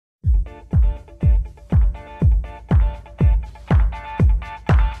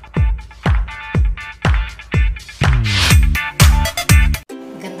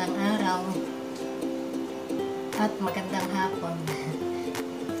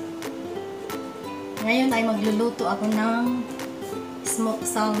Ngayon ay magluluto ako ng smoked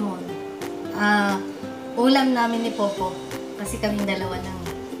salmon. Ulam namin ni Popo. Kasi kaming dalawa lang.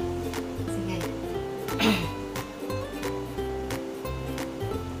 Sige.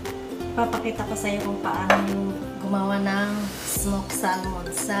 Papakita ko sa iyo kung paano yung gumawa ng smoked salmon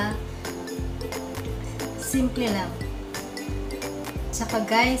sa simple lang. Tsaka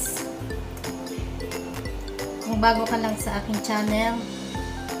guys, kung bago ka lang sa aking channel,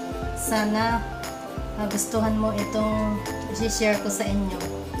 sana magustuhan mo itong i-share ko sa inyo.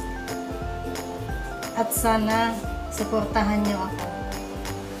 At sana suportahan nyo ako.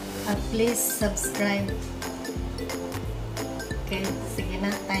 At please subscribe. Okay, sige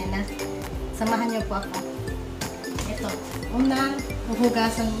na, tayo na. Samahan nyo po ako. Ito, unang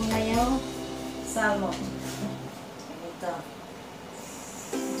huhugasan muna yung salmon. Ito.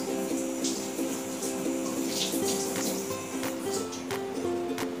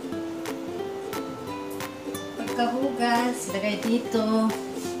 Pagkahugas, lagay dito.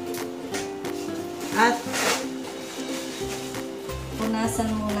 At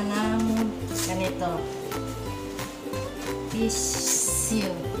punasan muna ng ganito.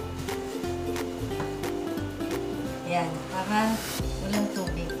 Tissue. Yan, para walang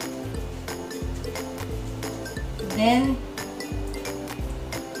tubig. Then,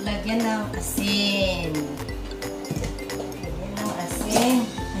 lagyan ng asin. Lagyan ng asin.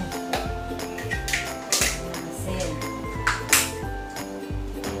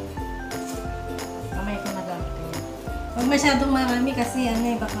 Huwag masyadong marami kasi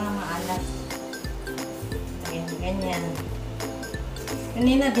baka maalat. Ayan, ganyan.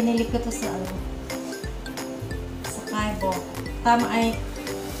 Kanina binili ko to sa Kaibo. Tama ay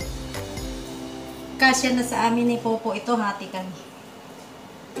kasya na sa amin ni Popo. Ito, hati kami.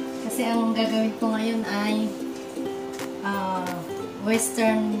 Kasi ang gagawin ko ngayon ay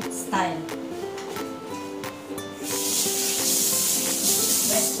western style.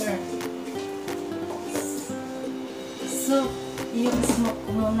 Western. So, i-smoke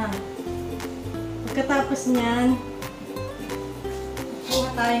ko muna. Pagkatapos niyan,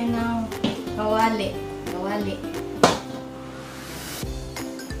 kuha tayo ng kawali. Kawali.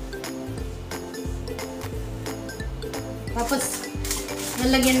 Tapos,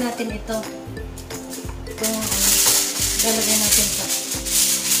 lalagyan natin ito. Itong, lalagyan natin ito.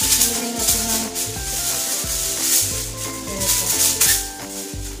 Lalagyan natin ng ganito.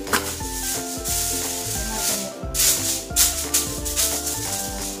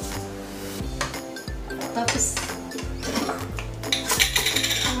 Tapos,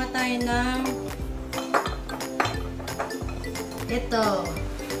 kuha tayo ng ito.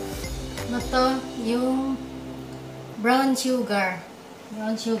 Ano to? Yung brown sugar.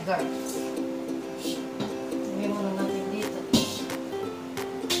 Brown sugar. Sabi mo na natin dito.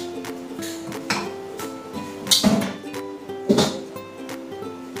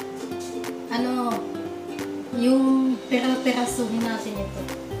 Yung pera-perasuhin natin ito.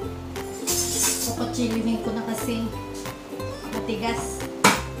 Papatsilihin ko na kasi matigas.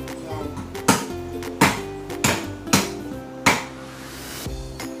 Yan.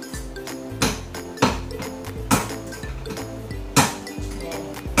 Yan.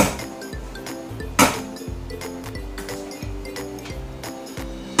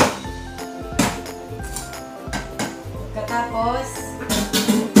 Pagkatapos,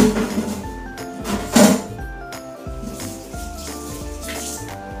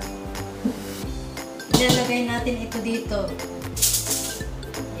 ilalagay natin ito dito.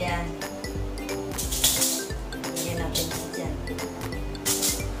 Yan. Lagyan natin dyan.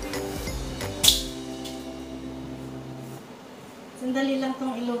 Sandali lang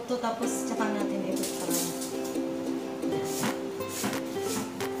tong iluto, tapos tsaka natin ito try.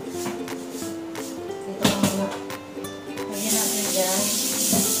 Ito lang muna. Lagyan natin dyan.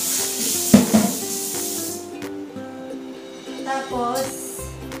 Tapos,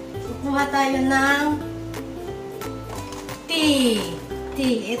 kukuha tayo ng tea.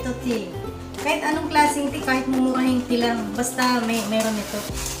 Tea. Ito tea. Kahit anong klaseng tea, kahit mumurahing tea lang. Basta meron ito.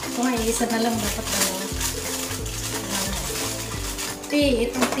 Kung ay isa na lang, dapat dalawa. Tea.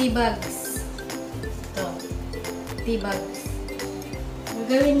 Itong tea bags. Ito. Tea bags.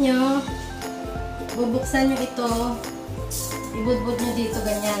 Gagawin nyo, bubuksan nyo ito. Ibudbud nyo dito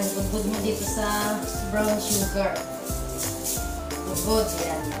ganyan. Ibudbud nyo dito sa brown sugar. Ibudbud.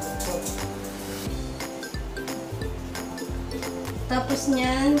 Yan. Ibudbud. Tapos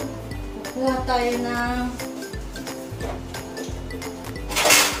niyan, kukuha tayo ng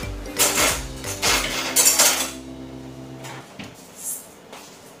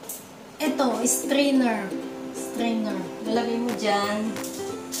ito, strainer. Strainer. Lalagay mo dyan.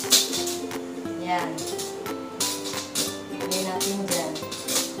 Yan. Lagay natin dyan.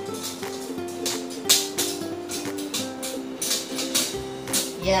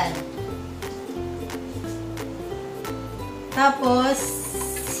 Yan. Tapos,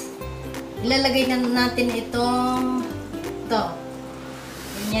 ilalagay na natin itong ito.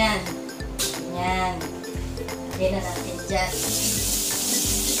 Ganyan. Ganyan. Lagay na natin dyan.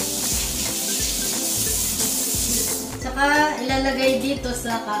 Tsaka, ilalagay dito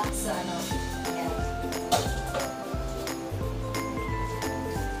sa ano. Ayan.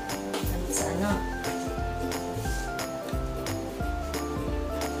 Sa ano.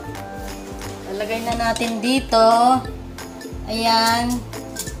 Ilalagay na natin dito. Ayan.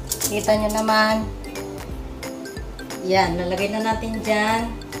 Kita nyo naman. Ayan. Lalagay na natin dyan.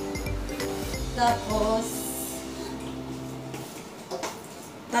 Tapos,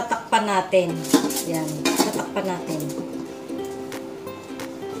 tatakpan natin. Ayan. Tatakpan natin.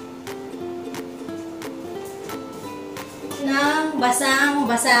 Ng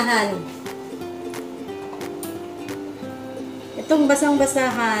basang-basahan. Itong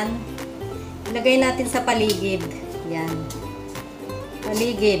basang-basahan, ilagay natin sa paligid. Yan.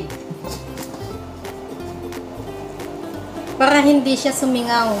 Paligid. Para hindi siya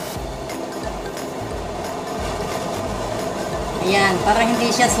sumingaw. Ayan. Para hindi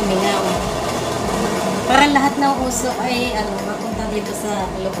siya sumingaw. Para lahat ng usok ay mapunta dito sa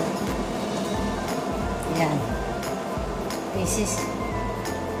loob. Ayan.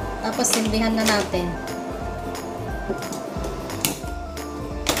 Tapos sindihan na natin.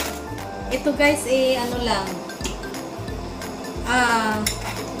 Ito guys, ano lang.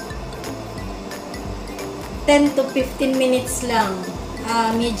 10 to 15 minutes lang.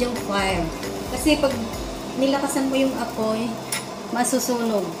 Medium fire. Kasi pag nilakasan mo yung apoy,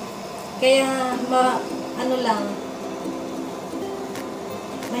 masusunog. Kaya, ano lang,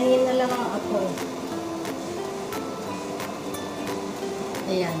 mahina lang ang apoy.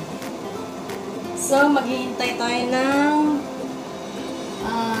 Ayan. So, maghihintay tayo ng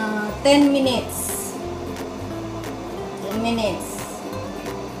 10 minutes. 10 minutes.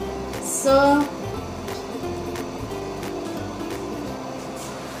 So,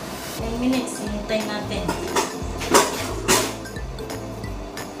 10 minutes. Hintay natin.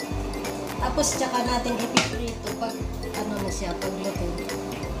 Tapos, tsaka natin ipiprito pag ano na siya, pag luto.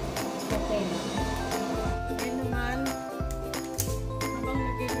 Okay na. Ayan naman. Habang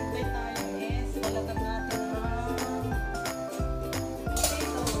naghihintay tayo is, balatan natin ang potato.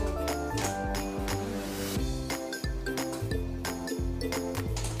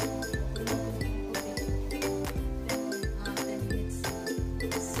 10 minutes.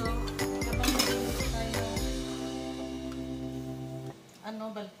 So, habang naghihintay tayo,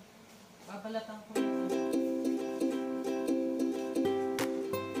 babalatan ko yun.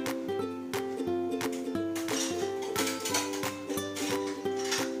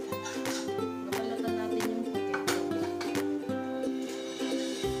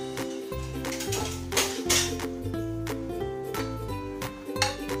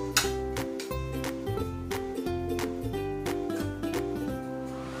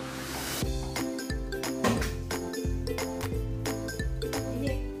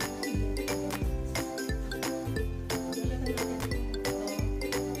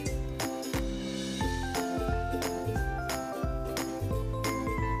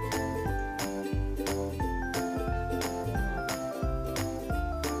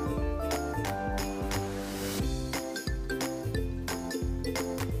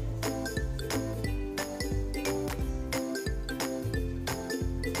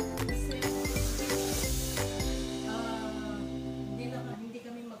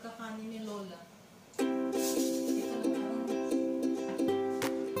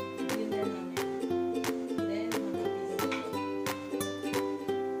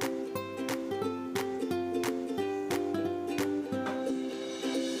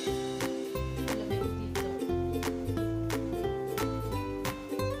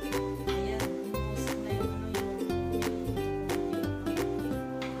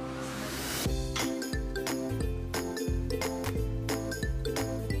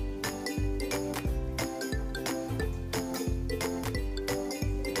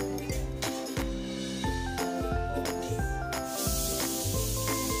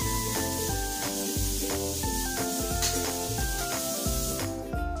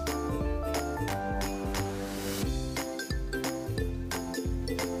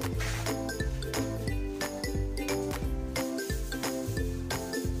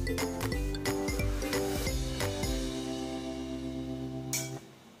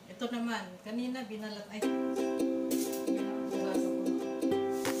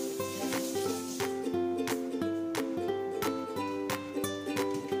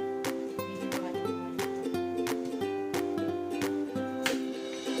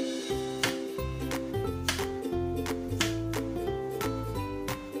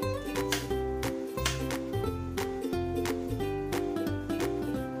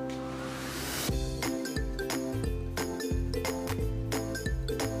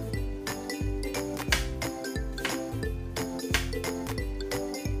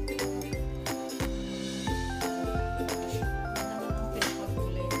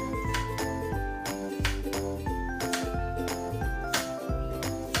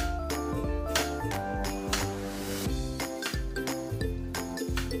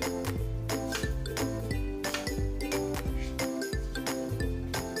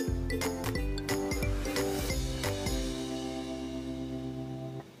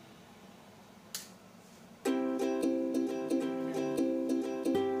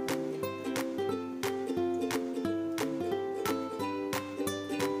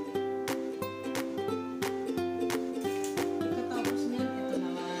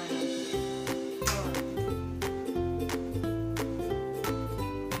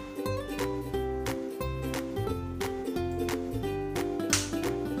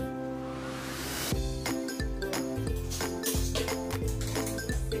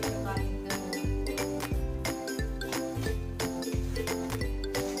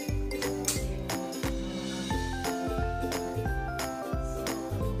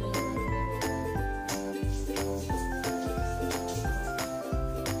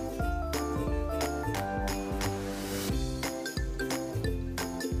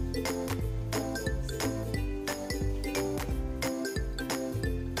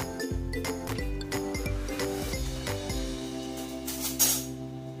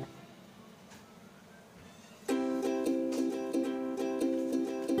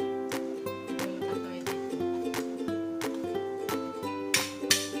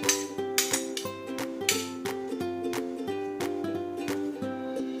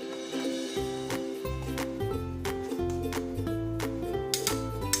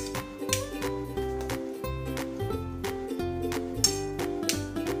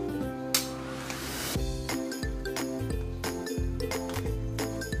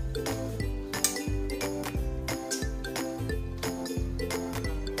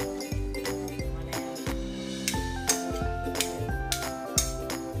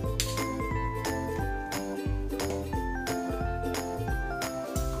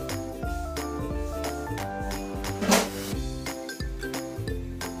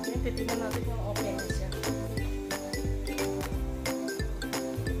 titignan natin kung okay na siya.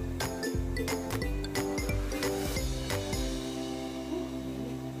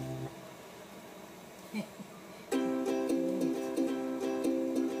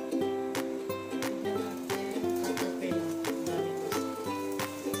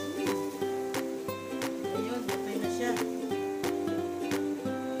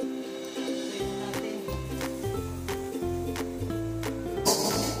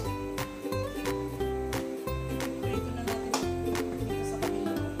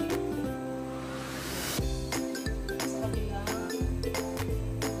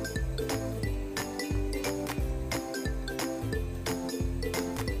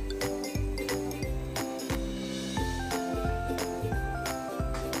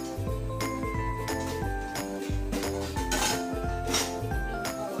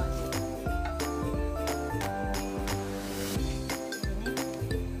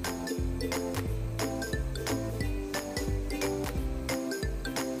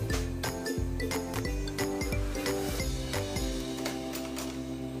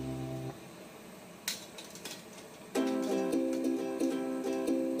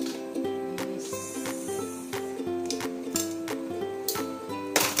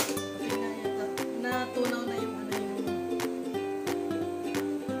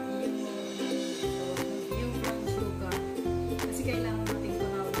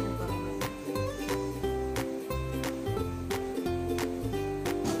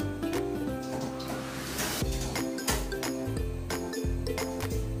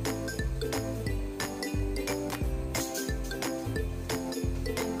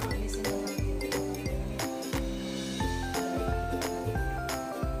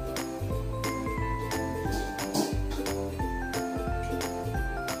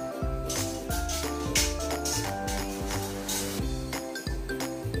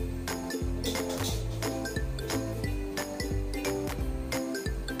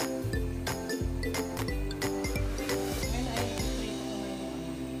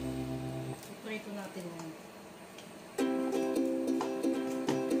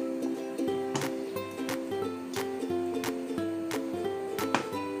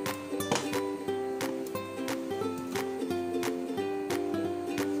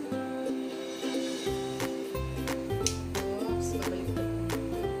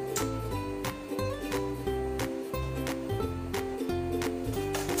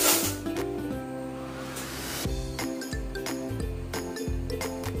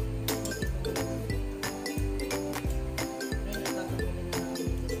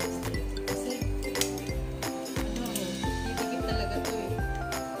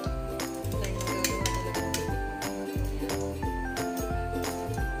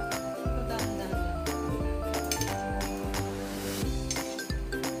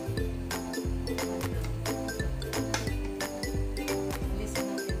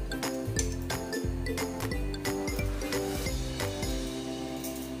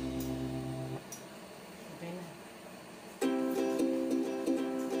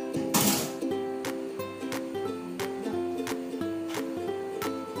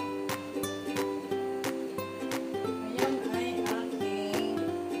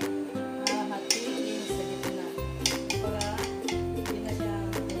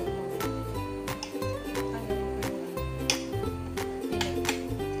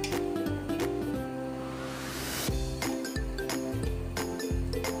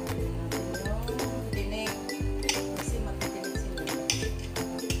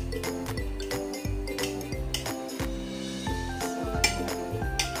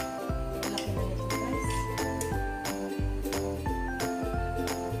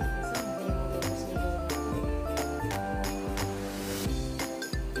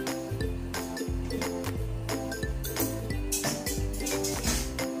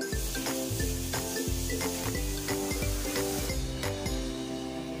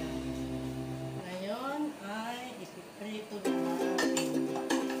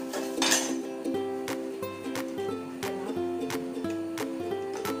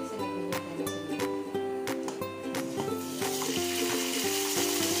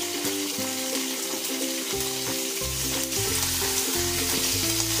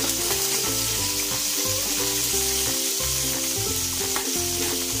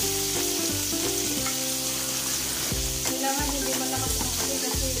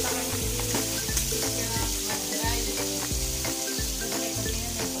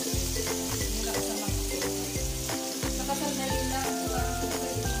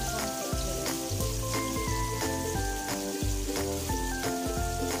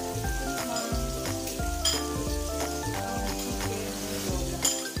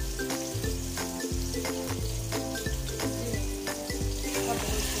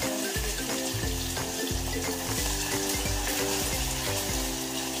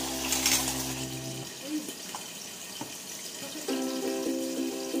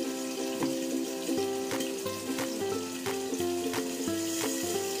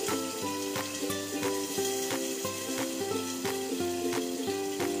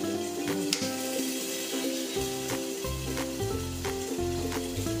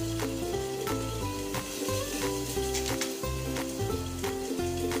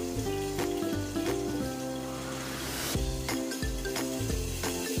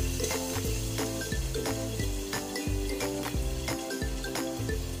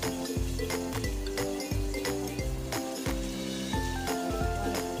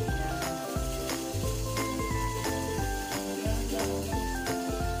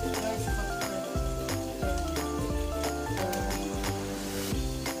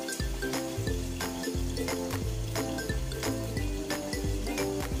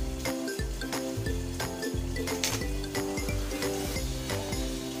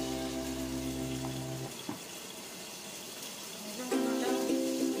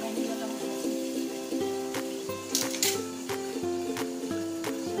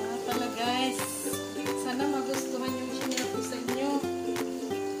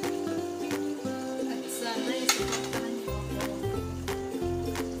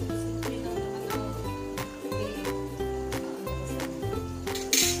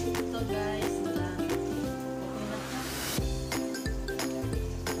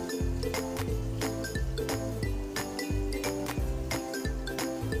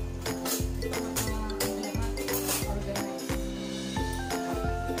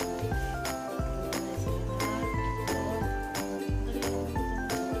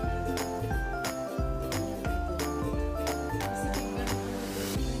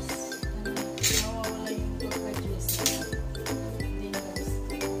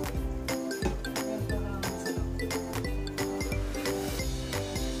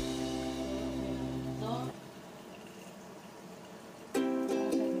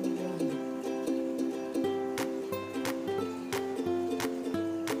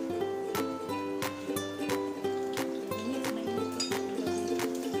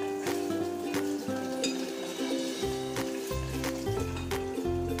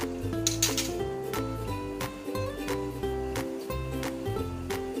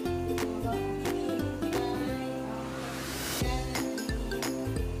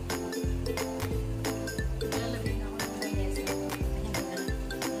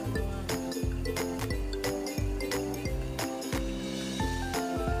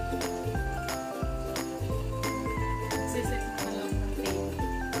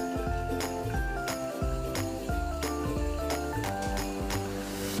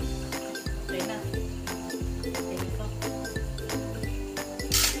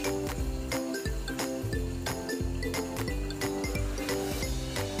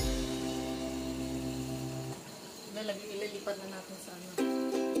 ano.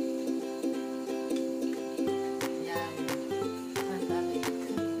 Yan. Ang dami.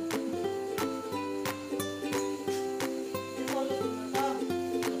 Ito, luto na to.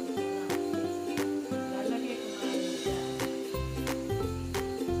 Lalagay ko na yun dyan.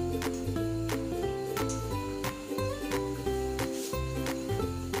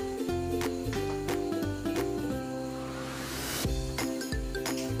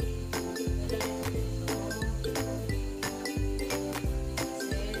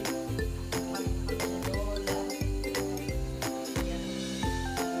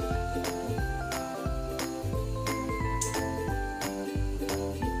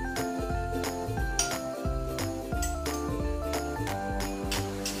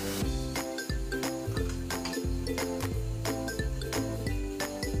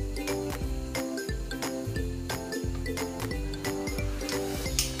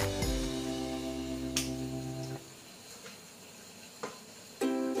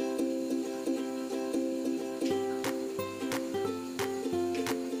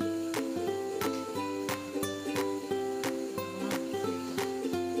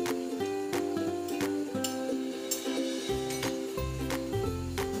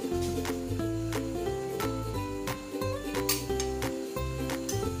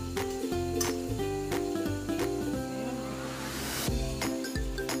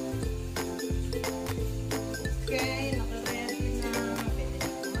 Okay, naka-ready na. Pwede na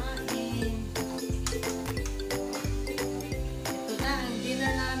kumain. Ito na ang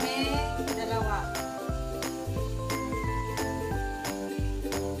dinner namin. Dalawa.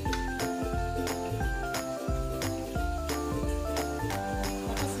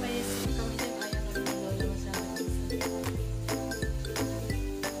 Tapos may isip kami din. Ayaw na yung lola masyadong isa.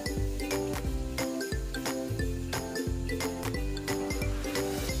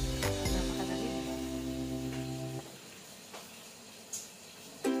 Napakadali.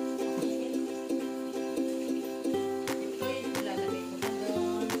 Ito'y ilalagay ko na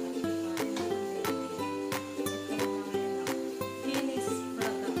doon. Ito ang finished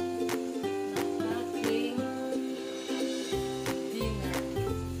product ng aking dinner.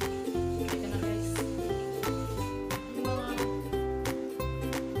 Ito na guys.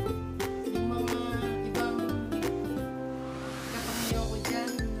 Yung mga ibang kapangayaw ko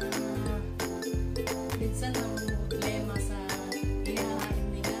dyan na minsan ang problema sa hinahain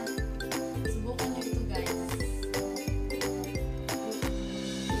nila. Subukan nyo ito guys.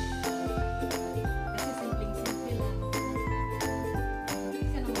 Kasi simpleng-simple lang. Hindi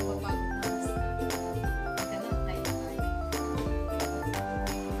ka na mapapagod na basta. Hindi ka na, tayo na tayo.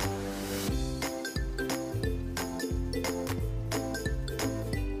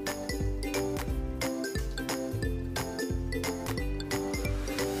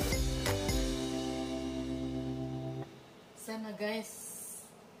 Sana guys